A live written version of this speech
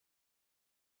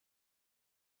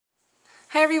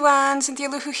Hi everyone, Cynthia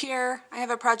Luhu here. I have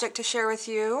a project to share with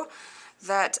you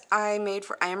that I made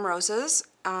for I Am Roses,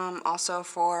 also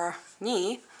for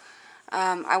me.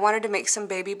 I wanted to make some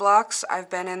baby blocks. I've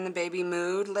been in the baby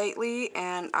mood lately,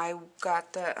 and I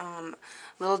got the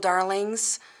Little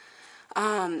Darlings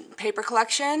paper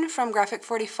collection from Graphic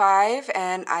 45,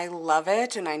 and I love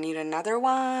it, and I need another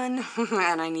one,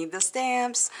 and I need the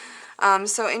stamps.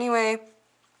 So anyway,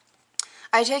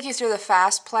 I take you through the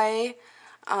fast play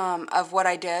of what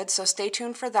I did, so stay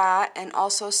tuned for that, and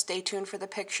also stay tuned for the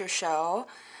picture show.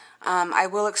 I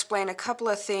will explain a couple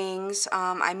of things.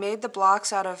 I made the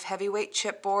blocks out of heavyweight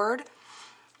chipboard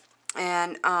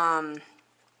and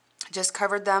just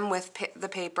covered them with the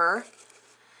paper,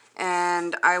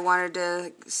 and I wanted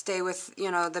to stay with,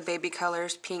 you know, the baby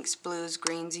colors, pinks, blues,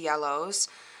 greens, yellows.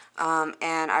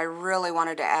 And I really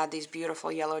wanted to add these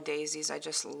beautiful yellow daisies. I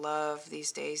just love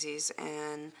these daisies,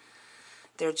 and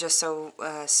they're just so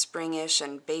springish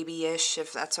and babyish,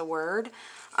 if that's a word.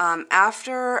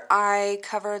 After I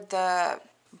covered the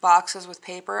boxes with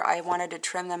paper, I wanted to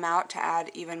trim them out to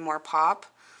add even more pop.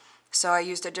 So I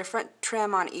used a different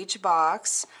trim on each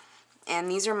box, and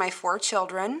these are my 4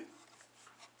 children,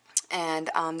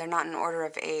 and they're not in order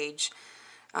of age.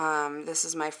 This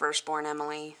is my firstborn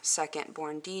Emily,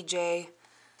 second-born DJ,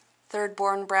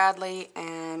 third-born Bradley,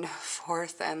 and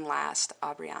fourth and last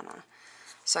Aubriana.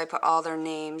 So I put all their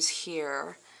names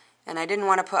here, and I didn't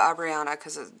want to put Aubriana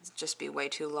because it would just be way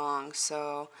too long,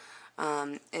 so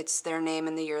it's their name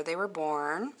and the year they were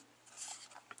born.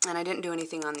 And I didn't do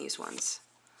anything on these ones.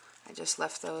 I just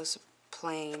left those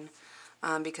plain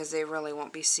because they really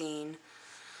won't be seen.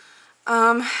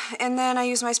 And then I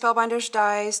used my Spellbinders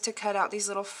dies to cut out these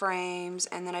little frames,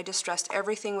 and then I distressed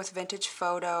everything with vintage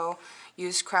photo,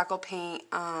 used crackle paint,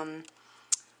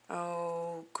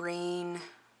 green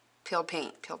peeled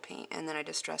paint, and then I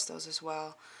distressed those as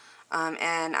well.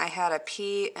 And I had a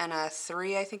P and a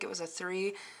 3, I think it was a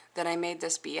 3, that I made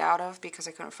this bee out of because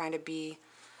I couldn't find a bee.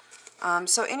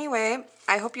 So anyway,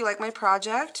 I hope you like my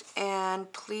project,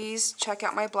 and please check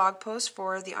out my blog post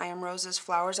for the I Am Roses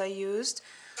flowers I used.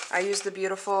 I used the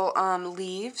beautiful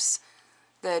leaves,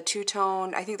 the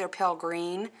two-tone, I think they're pale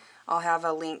green. I'll have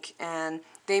a link, and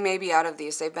they may be out of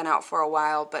these. They've been out for a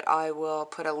while, but I will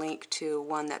put a link to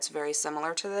one that's very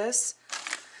similar to this.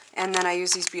 And then I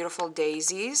use these beautiful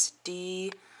daisies,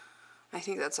 I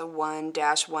think that's a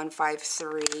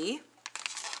 1-153.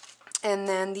 And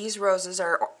then these roses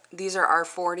these are our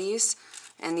 40s,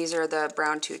 and these are the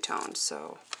brown two-tones,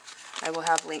 so I will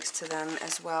have links to them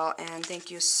as well. And thank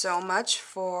you so much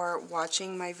for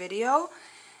watching my video,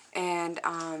 and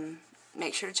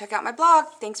make sure to check out my blog.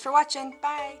 Thanks for watching.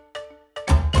 Bye!